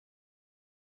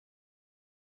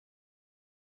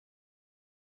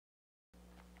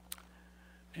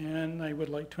And I would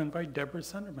like to invite Deborah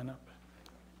Sundermann up.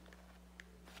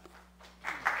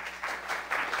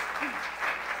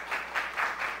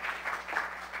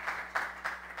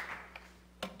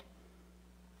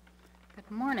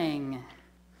 Good morning.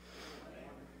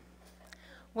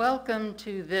 Welcome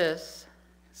to this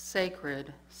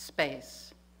sacred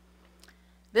space.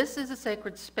 This is a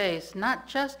sacred space not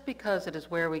just because it is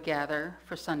where we gather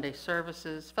for Sunday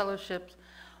services, fellowships,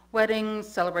 weddings,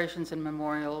 celebrations, and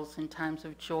memorials in times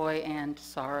of joy and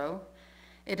sorrow.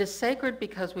 It is sacred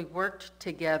because we worked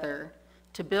together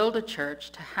to build a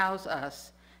church to house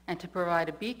us and to provide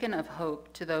a beacon of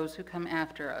hope to those who come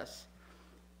after us.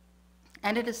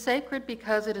 And it is sacred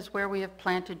because it is where we have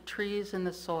planted trees in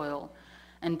the soil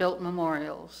and built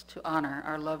memorials to honor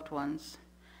our loved ones.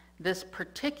 This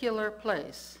particular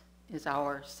place is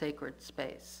our sacred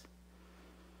space.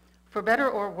 For better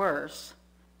or worse,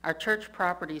 our church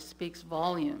property speaks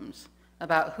volumes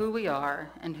about who we are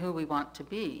and who we want to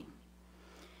be.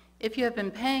 If you have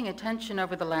been paying attention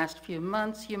over the last few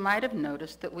months, you might have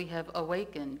noticed that we have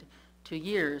awakened to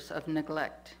years of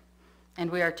neglect, and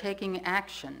we are taking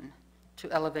action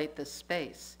to elevate this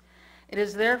space. It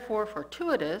is therefore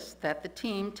fortuitous that the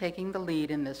team taking the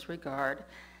lead in this regard,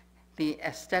 the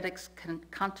Aesthetics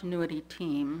Continuity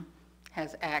Team,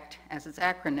 has ACT as its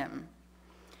acronym.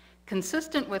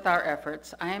 Consistent with our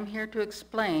efforts, I am here to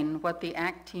explain what the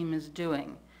ACT team is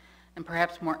doing, and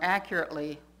perhaps more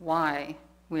accurately, why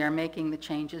we are making the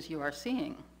changes you are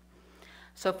seeing.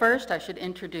 So first, I should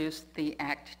introduce the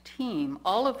ACT team,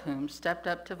 all of whom stepped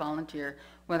up to volunteer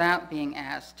without being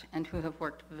asked and who have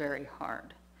worked very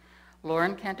hard.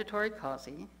 Lauren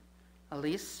Cantatori-Causey,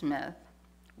 Elise Smith,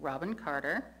 Robin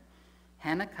Carter,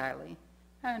 Hannah Kiley,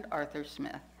 and Arthur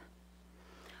Smith.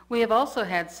 We have also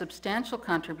had substantial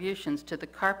contributions to the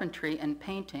carpentry and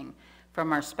painting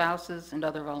from our spouses and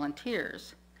other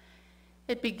volunteers.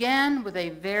 It began with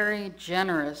a very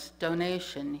generous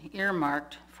donation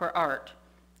earmarked for art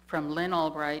from Lynn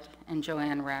Albright and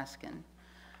Joanne Raskin,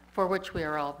 for which we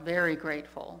are all very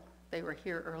grateful. They were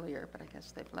here earlier, but I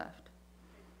guess they've left.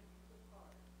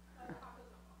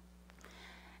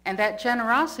 And that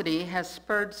generosity has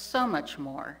spurred so much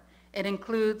more. It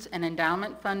includes an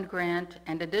endowment fund grant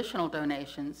and additional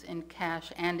donations in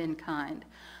cash and in kind.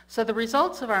 So the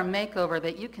results of our makeover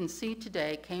that you can see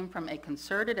today came from a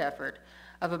concerted effort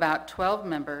of about 12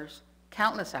 members,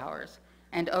 countless hours,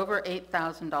 and over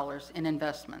 $8,000 in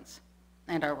investments.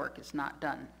 And our work is not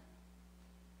done.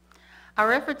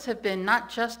 Our efforts have been not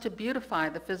just to beautify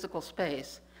the physical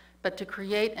space, but to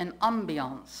create an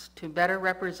ambiance to better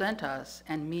represent us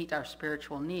and meet our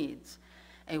spiritual needs.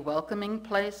 A welcoming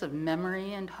place of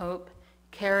memory and hope,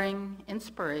 caring,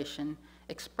 inspiration,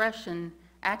 expression,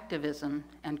 activism,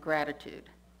 and gratitude.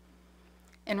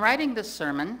 In writing this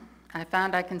sermon, I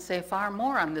found I can say far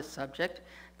more on this subject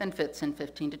than fits in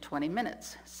 15 to 20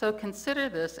 minutes. So consider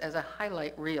this as a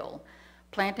highlight reel,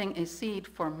 planting a seed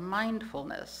for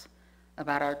mindfulness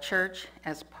about our church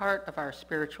as part of our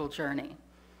spiritual journey.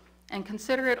 And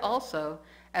consider it also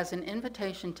as an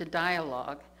invitation to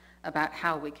dialogue about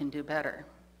how we can do better.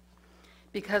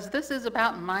 Because this is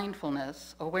about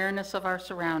mindfulness, awareness of our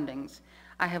surroundings,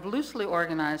 I have loosely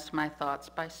organized my thoughts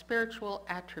by spiritual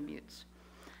attributes.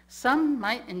 Some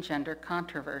might engender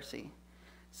controversy,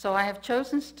 so I have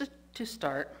chosen to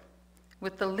start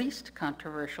with the least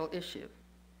controversial issue.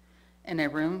 In a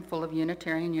room full of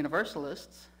Unitarian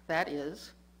Universalists, that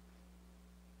is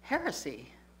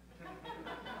heresy.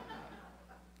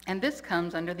 And this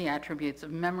comes under the attributes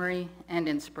of memory and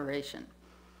inspiration.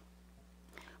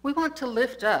 We want to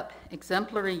lift up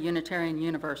exemplary Unitarian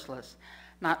Universalists,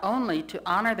 not only to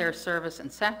honor their service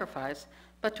and sacrifice,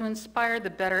 but to inspire the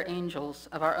better angels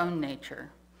of our own nature.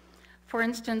 For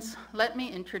instance, let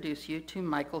me introduce you to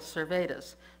Michael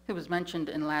Servetus, who was mentioned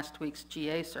in last week's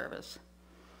GA service.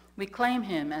 We claim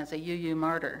him as a UU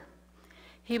martyr.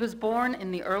 He was born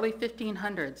in the early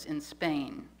 1500s in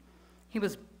Spain. He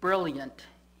was brilliant.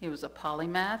 He was a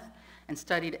polymath and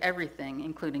studied everything,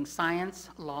 including science,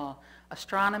 law,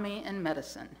 astronomy, and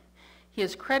medicine. He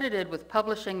is credited with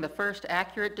publishing the first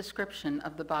accurate description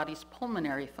of the body's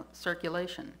pulmonary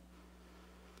circulation.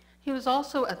 He was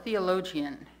also a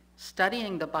theologian,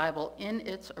 studying the Bible in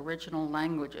its original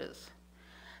languages.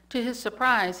 To his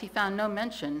surprise, he found no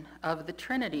mention of the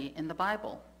Trinity in the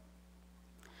Bible.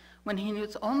 When he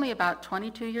was only about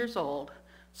 22 years old,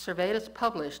 Servetus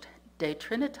published De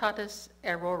Trinitatis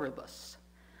Erroribus,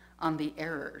 on the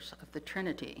errors of the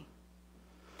Trinity.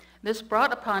 This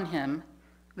brought upon him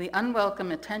the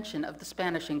unwelcome attention of the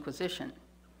Spanish Inquisition.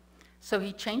 So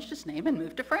he changed his name and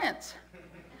moved to France.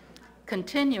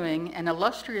 continuing an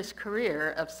illustrious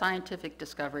career of scientific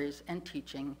discoveries and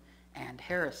teaching and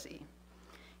heresy.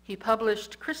 He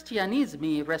published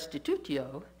Christianismi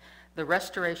Restitutio, The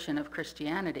Restoration of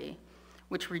Christianity,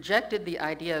 which rejected the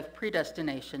idea of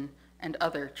predestination and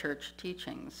other church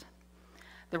teachings.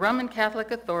 The Roman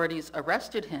Catholic authorities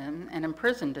arrested him and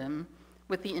imprisoned him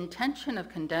with the intention of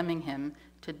condemning him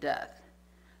to death,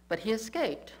 but he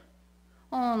escaped,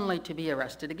 only to be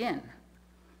arrested again.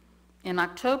 In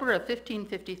October of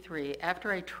 1553,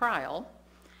 after a trial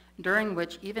during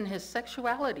which even his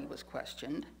sexuality was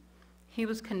questioned, he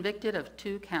was convicted of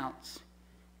 2 counts,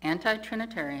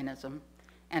 anti-Trinitarianism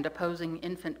and opposing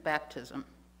infant baptism.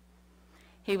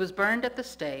 He was burned at the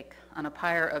stake on a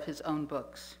pyre of his own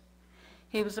books.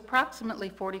 He was approximately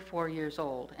 44 years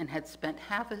old and had spent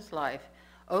half his life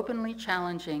openly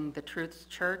challenging the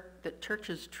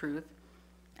church's truth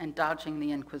and dodging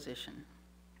the Inquisition.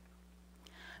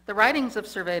 The writings of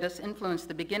Servetus influenced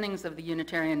the beginnings of the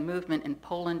Unitarian movement in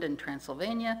Poland and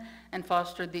Transylvania and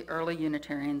fostered the early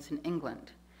Unitarians in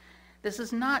England. This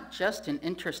is not just an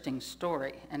interesting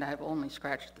story, and I've only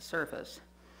scratched the surface.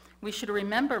 We should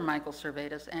remember Michael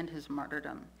Servetus and his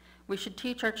martyrdom. We should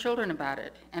teach our children about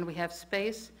it, and we have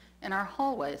space in our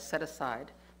hallways set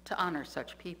aside to honor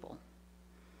such people.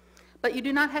 But you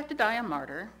do not have to die a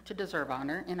martyr to deserve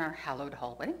honor in our hallowed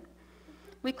hallway.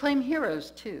 We claim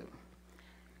heroes too.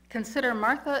 Consider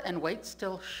Martha and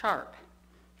Waitstill Sharp.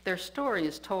 Their story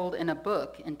is told in a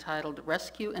book entitled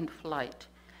Rescue and Flight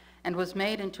and was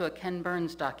made into a Ken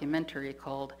Burns documentary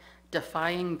called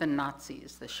Defying the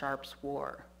Nazis, the Sharps'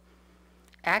 War.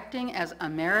 Acting as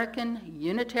American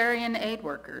Unitarian aid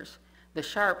workers, the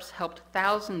Sharps helped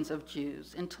thousands of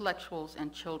Jews, intellectuals,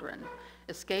 and children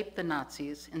escape the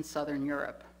Nazis in Southern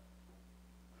Europe.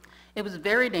 It was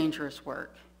very dangerous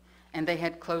work, and they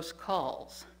had close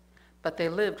calls, but they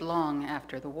lived long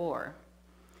after the war.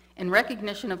 In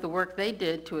recognition of the work they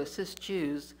did to assist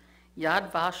Jews,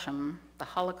 Yad Vashem, the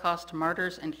Holocaust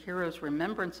Martyrs and Heroes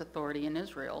Remembrance Authority in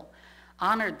Israel,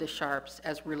 honored the Sharps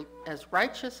as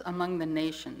righteous among the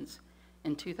nations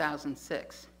in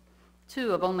 2006,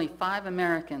 2 of only 5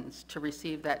 Americans to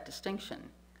receive that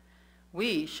distinction.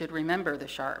 We should remember the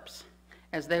Sharps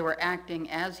as they were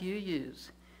acting as UUs.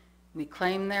 We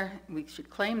should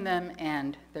claim them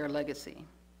and their legacy.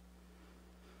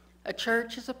 A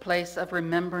church is a place of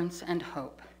remembrance and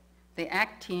hope. The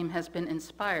ACT team has been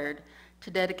inspired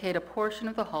to dedicate a portion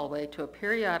of the hallway to a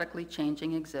periodically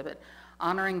changing exhibit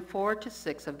honoring 4 to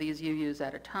 6 of these UUs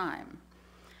at a time.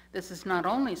 This is not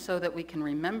only so that we can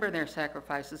remember their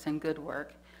sacrifices and good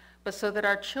work, but so that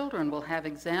our children will have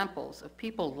examples of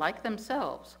people like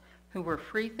themselves who were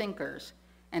free thinkers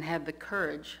and had the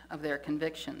courage of their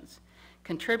convictions,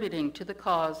 contributing to the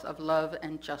cause of love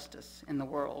and justice in the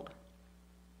world.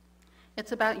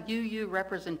 It's about UU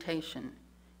representation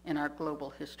in our global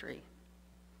history.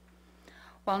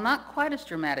 While not quite as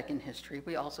dramatic in history,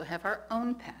 we also have our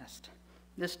own past.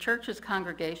 This church's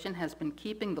congregation has been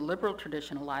keeping the liberal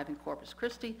tradition alive in Corpus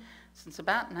Christi since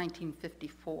about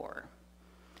 1954.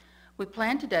 We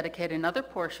plan to dedicate another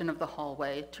portion of the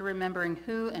hallway to remembering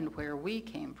who and where we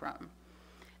came from.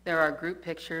 There are group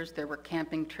pictures, there were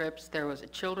camping trips, there was a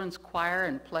children's choir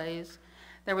and plays.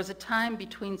 There was a time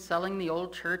between selling the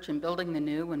old church and building the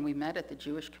new when we met at the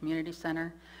Jewish Community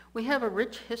Center. We have a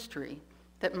rich history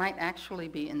that might actually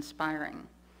be inspiring.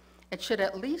 It should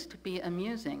at least be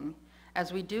amusing,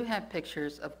 as we do have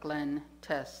pictures of Glenn,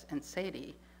 Tess, and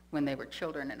Sadie when they were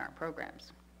children in our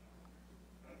programs.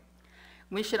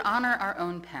 We should honor our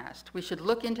own past. We should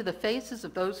look into the faces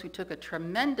of those who took a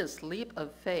tremendous leap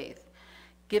of faith,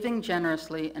 giving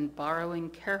generously and borrowing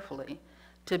carefully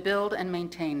to build and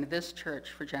maintain this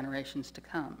church for generations to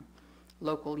come,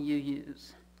 local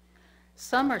UUs.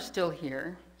 Some are still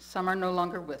here, some are no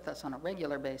longer with us on a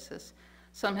regular basis,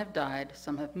 some have died,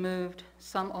 some have moved,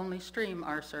 some only stream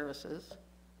our services.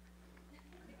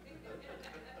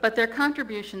 But their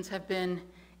contributions have been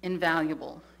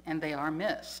invaluable, and they are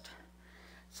missed.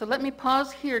 So let me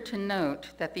pause here to note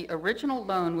that the original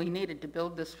loan we needed to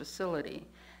build this facility,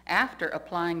 after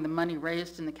applying the money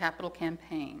raised in the capital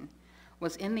campaign,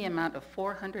 was in the amount of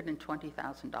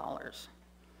 $420,000.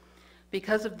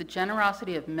 Because of the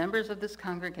generosity of members of this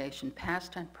congregation,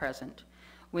 past and present,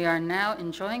 we are now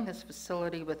enjoying this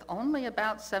facility with only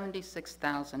about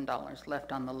 $76,000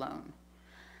 left on the loan.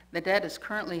 The debt is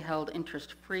currently held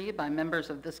interest-free by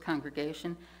members of this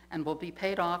congregation and will be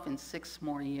paid off in 6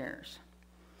 more years.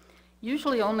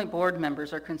 Usually only board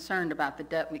members are concerned about the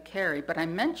debt we carry, but I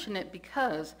mention it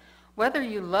because whether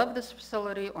you love this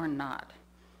facility or not,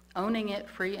 owning it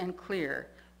free and clear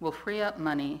will free up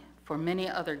money for many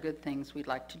other good things we'd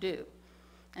like to do.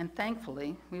 and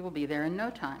thankfully, we will be there in no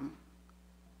time.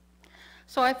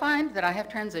 So I find that I have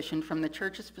transitioned from the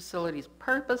church's facility's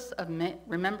purpose of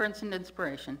remembrance and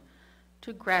inspiration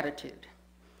to gratitude.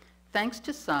 Thanks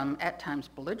to some, at times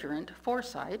belligerent,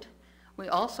 foresight, we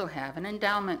also have an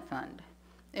endowment fund.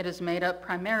 It is made up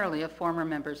primarily of former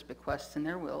members' bequests and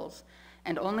their wills,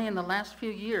 and only in the last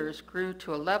few years grew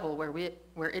to a level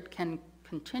where it can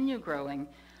continue growing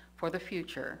for the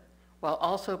future, while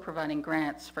also providing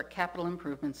grants for capital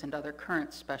improvements and other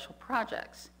current special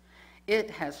projects.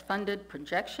 It has funded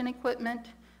projection equipment,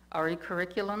 RE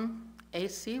curriculum,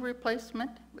 AC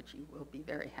replacement, which you will be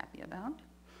very happy about,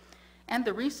 and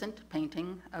the recent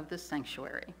painting of the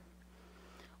sanctuary.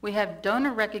 We have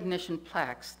donor recognition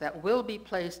plaques that will be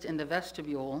placed in the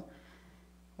vestibule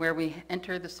where we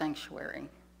enter the sanctuary.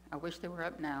 I wish they were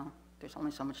up now. There's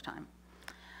only so much time.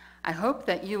 I hope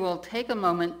that you will take a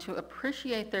moment to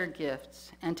appreciate their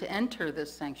gifts and to enter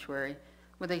this sanctuary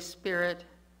with a spirit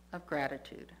of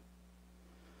gratitude.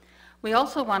 We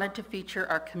also wanted to feature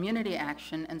our community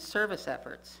action and service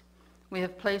efforts. We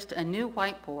have placed a new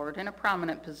whiteboard in a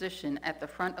prominent position at the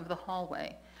front of the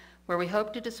hallway, where we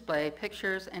hope to display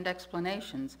pictures and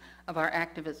explanations of our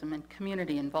activism and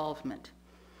community involvement.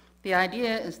 The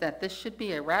idea is that this should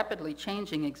be a rapidly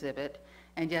changing exhibit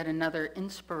and yet another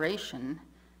inspiration,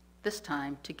 this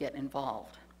time to get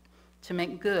involved, to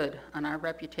make good on our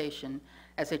reputation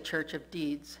as a church of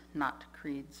deeds, not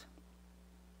creeds.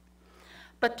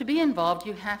 But to be involved,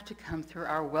 you have to come through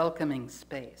our welcoming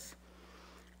space.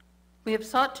 We have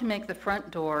sought to make the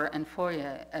front door and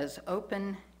foyer as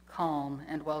open, calm,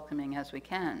 and welcoming as we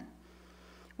can.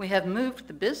 We have moved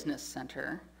the business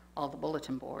center, all the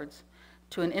bulletin boards,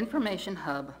 to an information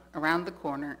hub around the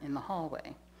corner in the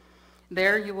hallway.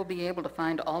 There you will be able to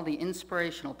find all the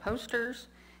inspirational posters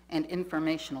and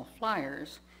informational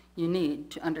flyers you need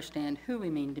to understand who we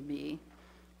mean to be,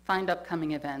 find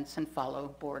upcoming events, and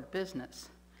follow board business.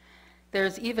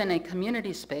 There's even a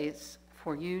community space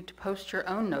for you to post your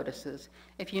own notices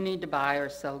if you need to buy or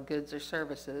sell goods or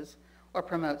services or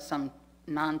promote some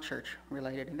non-church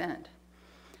related event.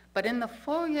 But in the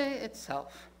foyer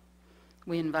itself,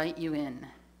 we invite you in.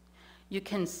 You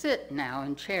can sit now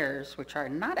in chairs which are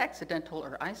not accidental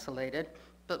or isolated,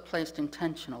 but placed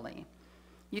intentionally.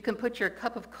 You can put your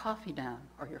cup of coffee down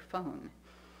or your phone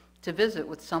to visit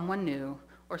with someone new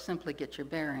or simply get your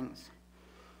bearings.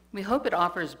 We hope it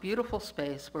offers beautiful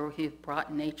space where we've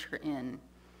brought nature in.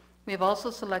 We have also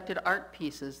selected art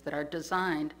pieces that are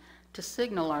designed to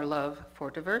signal our love for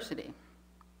diversity.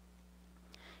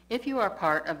 If you are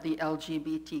part of the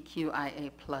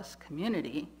LGBTQIA+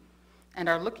 community and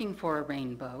are looking for a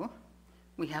rainbow,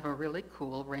 we have a really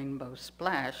cool rainbow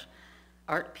splash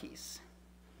art piece.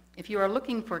 If you are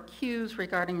looking for cues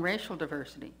regarding racial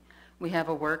diversity, we have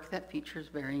a work that features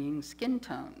varying skin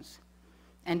tones.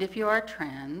 And if you are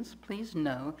trans, please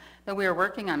know that we are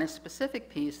working on a specific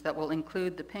piece that will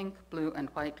include the pink, blue, and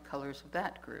white colors of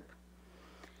that group.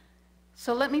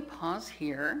 So let me pause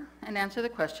here and answer the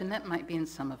question that might be in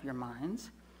some of your minds.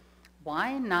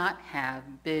 Why not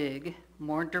have big,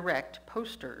 more direct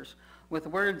posters with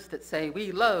words that say,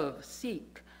 "We love,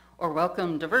 seek, or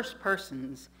welcome diverse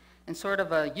persons," in sort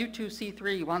of a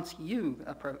U2C3 wants you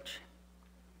approach?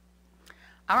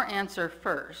 Our answer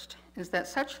first is that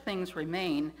such things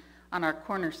remain on our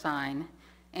corner sign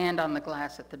and on the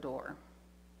glass at the door.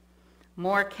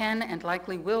 More can and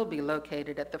likely will be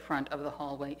located at the front of the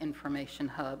hallway information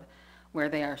hub, where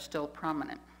they are still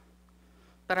prominent.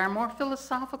 But our more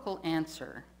philosophical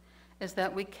answer is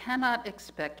that we cannot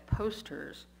expect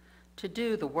posters to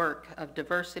do the work of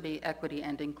diversity, equity,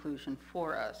 and inclusion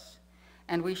for us.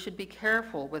 And we should be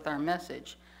careful with our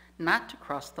message not to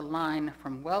cross the line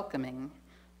from welcoming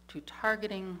to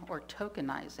targeting or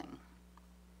tokenizing.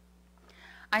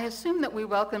 I assume that we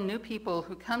welcome new people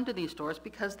who come to these doors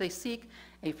because they seek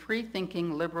a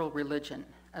free-thinking liberal religion,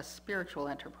 a spiritual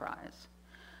enterprise.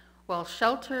 While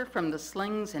shelter from the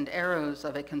slings and arrows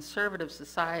of a conservative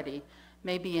society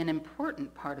may be an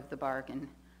important part of the bargain,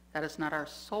 that is not our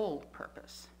sole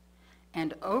purpose.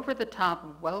 And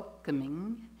over-the-top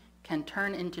welcoming can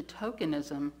turn into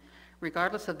tokenism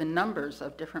regardless of the numbers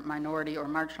of different minority or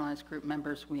marginalized group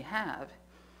members we have.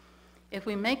 If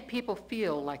we make people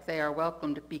feel like they are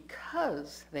welcomed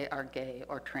because they are gay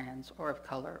or trans or of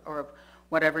color or of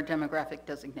whatever demographic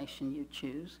designation you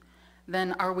choose,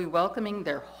 then are we welcoming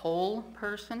their whole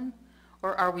person,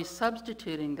 or are we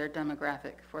substituting their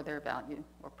demographic for their value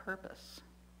or purpose?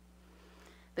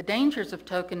 The dangers of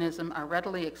tokenism are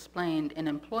readily explained in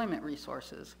employment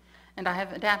resources, and I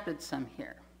have adapted some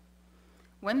here.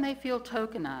 When they feel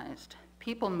tokenized,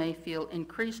 people may feel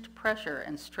increased pressure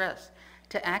and stress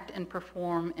to act and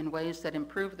perform in ways that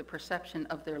improve the perception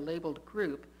of their labeled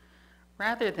group,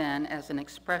 rather than as an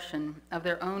expression of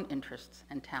their own interests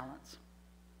and talents.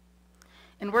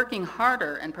 In working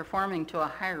harder and performing to a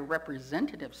higher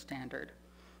representative standard,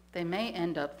 they may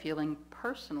end up feeling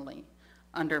personally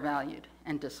undervalued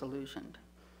and disillusioned.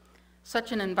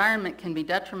 Such an environment can be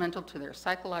detrimental to their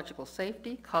psychological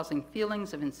safety, causing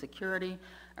feelings of insecurity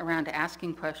around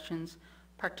asking questions,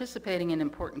 participating in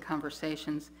important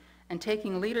conversations, and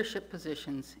taking leadership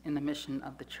positions in the mission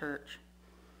of the church.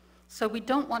 So we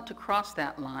don't want to cross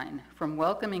that line from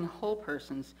welcoming whole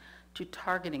persons to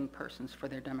targeting persons for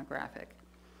their demographic.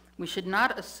 We should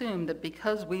not assume that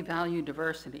because we value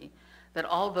diversity, that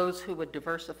all those who would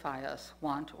diversify us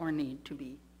want or need to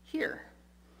be here.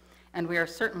 And we are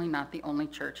certainly not the only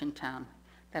church in town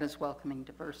that is welcoming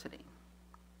diversity.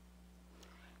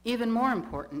 Even more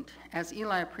important, as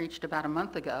Eli preached about a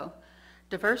month ago,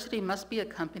 diversity must be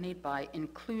accompanied by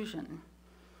inclusion.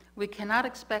 We cannot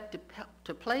expect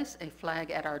to place a flag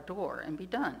at our door and be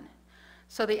done.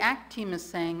 So the ACT team is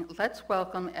saying, let's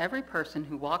welcome every person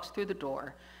who walks through the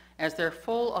door as their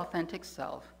full, authentic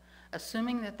self,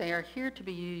 assuming that they are here to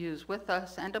be used with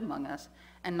us and among us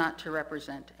and not to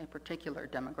represent a particular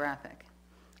demographic.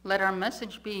 Let our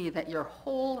message be that your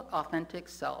whole, authentic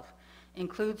self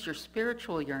includes your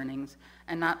spiritual yearnings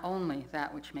and not only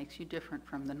that which makes you different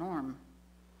from the norm.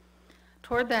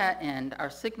 Toward that end,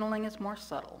 our signaling is more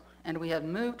subtle, and we have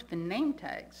moved the name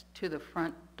tags to the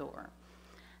front door.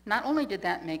 Not only did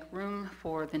that make room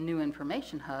for the new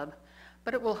information hub,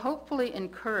 but it will hopefully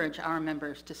encourage our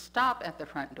members to stop at the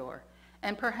front door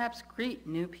and perhaps greet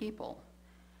new people.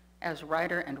 As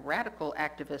writer and radical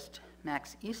activist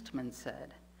Max Eastman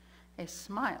said, a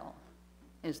smile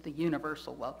is the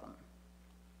universal welcome.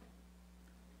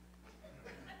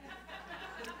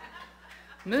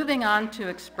 Moving on to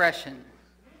expression.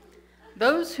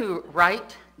 Those who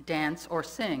write, dance, or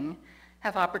sing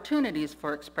have opportunities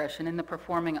for expression in the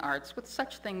performing arts with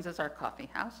such things as our coffee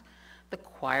house, the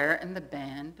choir and the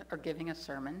band are giving a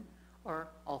sermon, or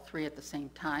all three at the same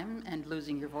time and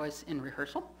losing your voice in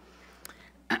rehearsal.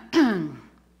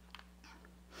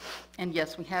 And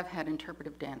yes, we have had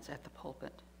interpretive dance at the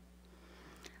pulpit.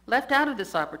 Left out of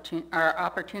this are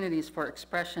opportunities for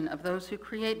expression of those who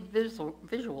create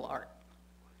visual art,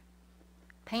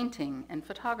 painting and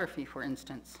photography, for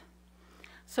instance.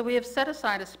 So we have set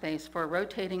aside a space for a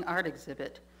rotating art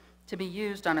exhibit to be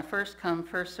used on a first-come,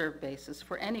 first-served basis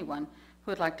for anyone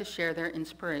who would like to share their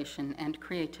inspiration and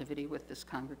creativity with this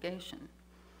congregation.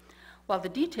 While the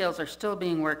details are still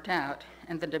being worked out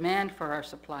and the demand for our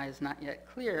supply is not yet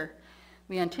clear,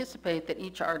 we anticipate that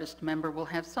each artist member will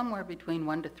have somewhere between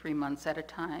 1 to 3 months at a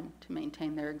time to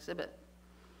maintain their exhibit.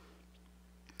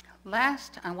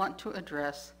 Last, I want to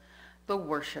address the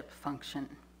worship function.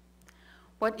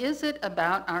 What is it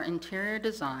about our interior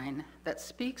design that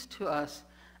speaks to us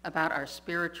about our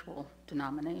spiritual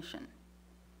denomination?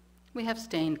 We have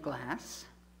stained glass.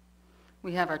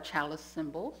 We have our chalice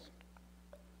symbols.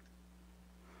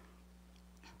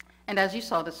 And as you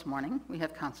saw this morning, we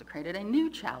have consecrated a new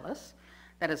chalice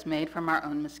that is made from our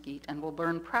own mesquite and will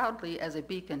burn proudly as a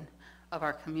beacon of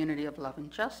our community of love and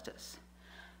justice.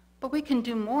 But we can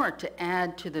do more to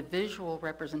add to the visual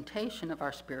representation of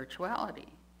our spirituality.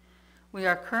 We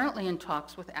are currently in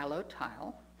talks with Aloe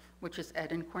Tile, which is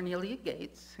Ed and Cornelia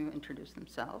Gates, who introduced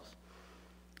themselves.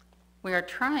 We are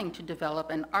trying to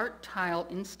develop an art tile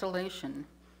installation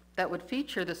that would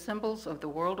feature the symbols of the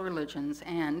world religions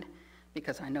and,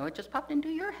 because I know it just popped into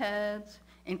your heads,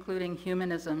 including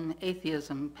humanism,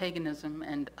 atheism, paganism,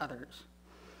 and others.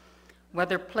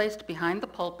 Whether placed behind the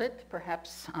pulpit,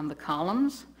 perhaps on the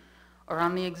columns, or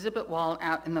on the exhibit wall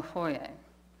out in the foyer,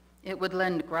 it would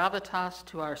lend gravitas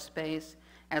to our space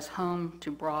as home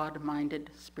to broad-minded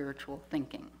spiritual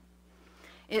thinking.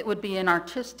 It would be an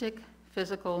artistic,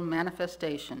 physical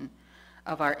manifestation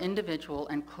of our individual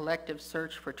and collective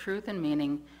search for truth and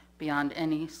meaning beyond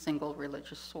any single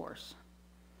religious source.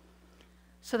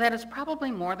 So that is probably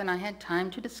more than I had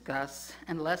time to discuss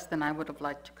and less than I would have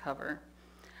liked to cover.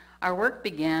 Our work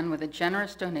began with a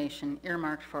generous donation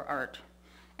earmarked for art,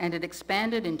 and it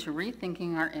expanded into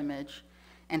rethinking our image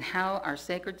and how our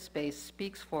sacred space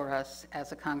speaks for us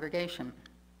as a congregation.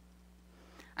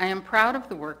 I am proud of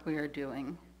the work we are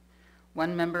doing.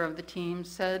 One member of the team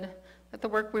said that the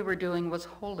work we were doing was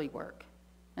holy work,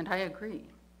 and I agree.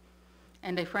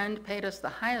 And a friend paid us the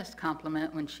highest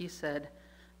compliment when she said,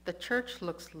 "The church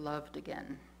looks loved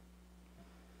again."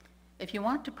 If you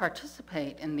want to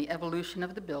participate in the evolution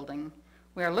of the building,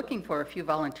 we are looking for a few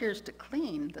volunteers to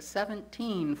clean the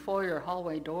 17 foyer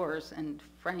hallway doors and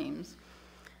frames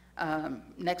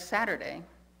next Saturday.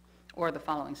 or the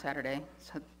following Saturday,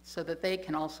 so that they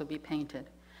can also be painted.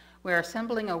 We're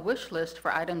assembling a wish list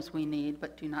for items we need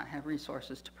but do not have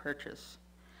resources to purchase.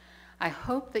 I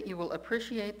hope that you will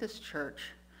appreciate this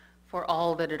church for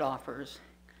all that it offers,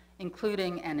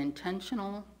 including an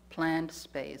intentional, planned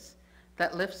space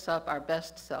that lifts up our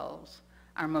best selves,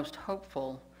 our most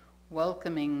hopeful,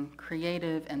 welcoming,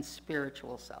 creative, and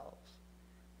spiritual selves.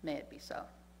 May it be so.